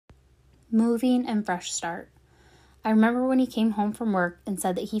Moving and fresh start. I remember when he came home from work and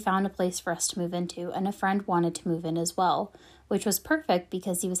said that he found a place for us to move into, and a friend wanted to move in as well, which was perfect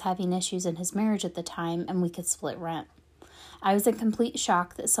because he was having issues in his marriage at the time and we could split rent. I was in complete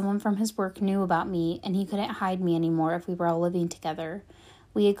shock that someone from his work knew about me and he couldn't hide me anymore if we were all living together.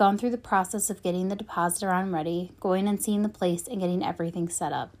 We had gone through the process of getting the deposit on ready, going and seeing the place and getting everything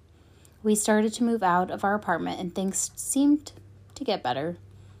set up. We started to move out of our apartment and things seemed to get better.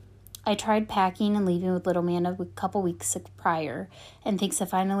 I tried packing and leaving with little man a couple weeks prior, and things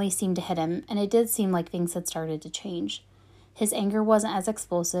had finally seemed to hit him, and it did seem like things had started to change. His anger wasn't as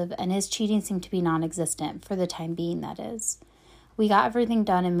explosive, and his cheating seemed to be non-existent, for the time being, that is. We got everything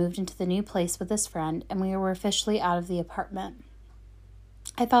done and moved into the new place with his friend, and we were officially out of the apartment.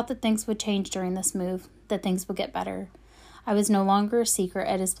 I thought that things would change during this move, that things would get better. I was no longer a secret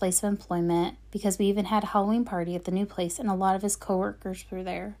at his place of employment, because we even had a Halloween party at the new place, and a lot of his coworkers were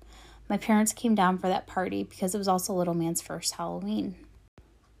there. My parents came down for that party because it was also little man's first Halloween.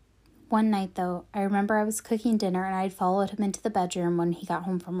 One night, though, I remember I was cooking dinner and I had followed him into the bedroom when he got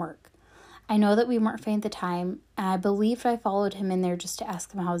home from work. I know that we weren't friends at the time, and I believed I followed him in there just to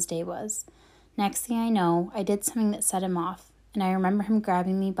ask him how his day was. Next thing I know, I did something that set him off, and I remember him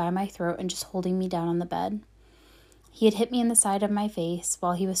grabbing me by my throat and just holding me down on the bed. He had hit me in the side of my face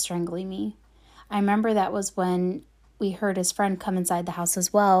while he was strangling me. I remember that was when we heard his friend come inside the house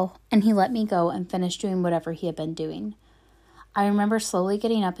as well, and he let me go and finish doing whatever he had been doing. I remember slowly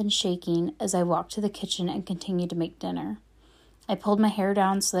getting up and shaking as I walked to the kitchen and continued to make dinner. I pulled my hair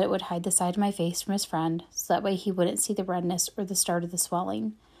down so that it would hide the side of my face from his friend, so that way he wouldn't see the redness or the start of the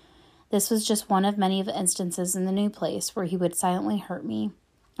swelling. This was just one of many of the instances in the new place where he would silently hurt me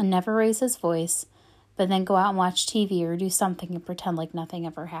and never raise his voice, but then go out and watch TV or do something and pretend like nothing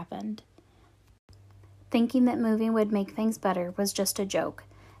ever happened. Thinking that moving would make things better was just a joke.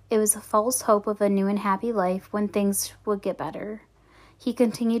 It was a false hope of a new and happy life when things would get better. He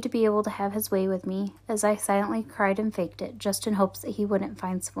continued to be able to have his way with me as I silently cried and faked it just in hopes that he wouldn't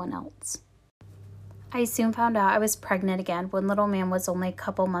find someone else. I soon found out I was pregnant again when little man was only a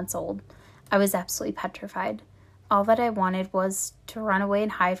couple months old. I was absolutely petrified. All that I wanted was to run away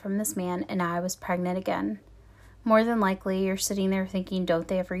and hide from this man, and now I was pregnant again. More than likely, you're sitting there thinking, don't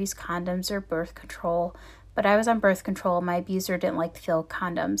they ever use condoms or birth control? But I was on birth control, and my abuser didn't like the feel of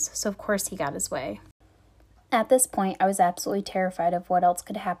condoms, so of course he got his way. At this point, I was absolutely terrified of what else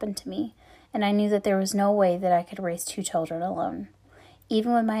could happen to me, and I knew that there was no way that I could raise 2 children alone.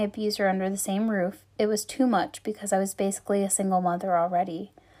 Even with my abuser under the same roof, it was too much because I was basically a single mother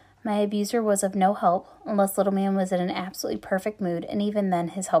already. My abuser was of no help unless little man was in an absolutely perfect mood, and even then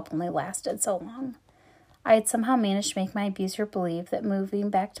his help only lasted so long. I had somehow managed to make my abuser believe that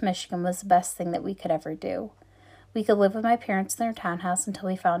moving back to Michigan was the best thing that we could ever do. We could live with my parents in their townhouse until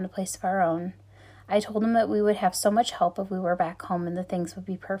we found a place of our own. I told him that we would have so much help if we were back home and the things would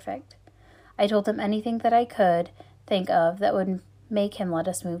be perfect. I told him anything that I could think of that would make him let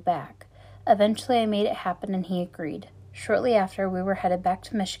us move back. Eventually I made it happen and he agreed. Shortly after, we were headed back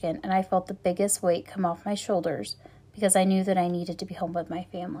to Michigan, and I felt the biggest weight come off my shoulders because I knew that I needed to be home with my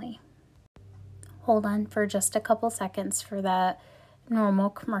family. Hold on for just a couple seconds for that normal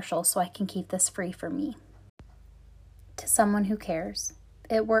commercial so I can keep this free for me. To someone who cares.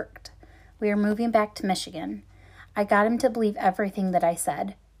 It worked. We are moving back to Michigan. I got him to believe everything that I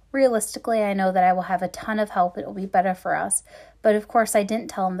said. Realistically, I know that I will have a ton of help. It will be better for us. But of course, I didn't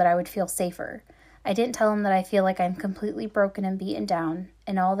tell him that I would feel safer. I didn't tell him that I feel like I'm completely broken and beaten down,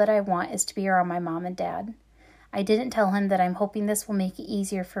 and all that I want is to be around my mom and dad. I didn't tell him that I'm hoping this will make it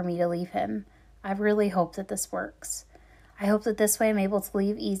easier for me to leave him. I really hope that this works. I hope that this way I'm able to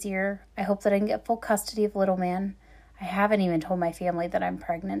leave easier. I hope that I can get full custody of little man. I haven't even told my family that I'm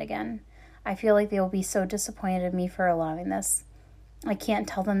pregnant again. I feel like they will be so disappointed in me for allowing this. I can't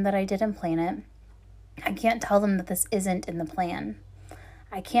tell them that I didn't plan it. I can't tell them that this isn't in the plan.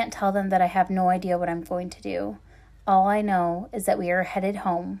 I can't tell them that I have no idea what I'm going to do. All I know is that we are headed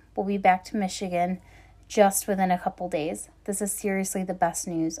home. We'll be back to Michigan just within a couple days. This is seriously the best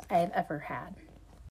news I have ever had.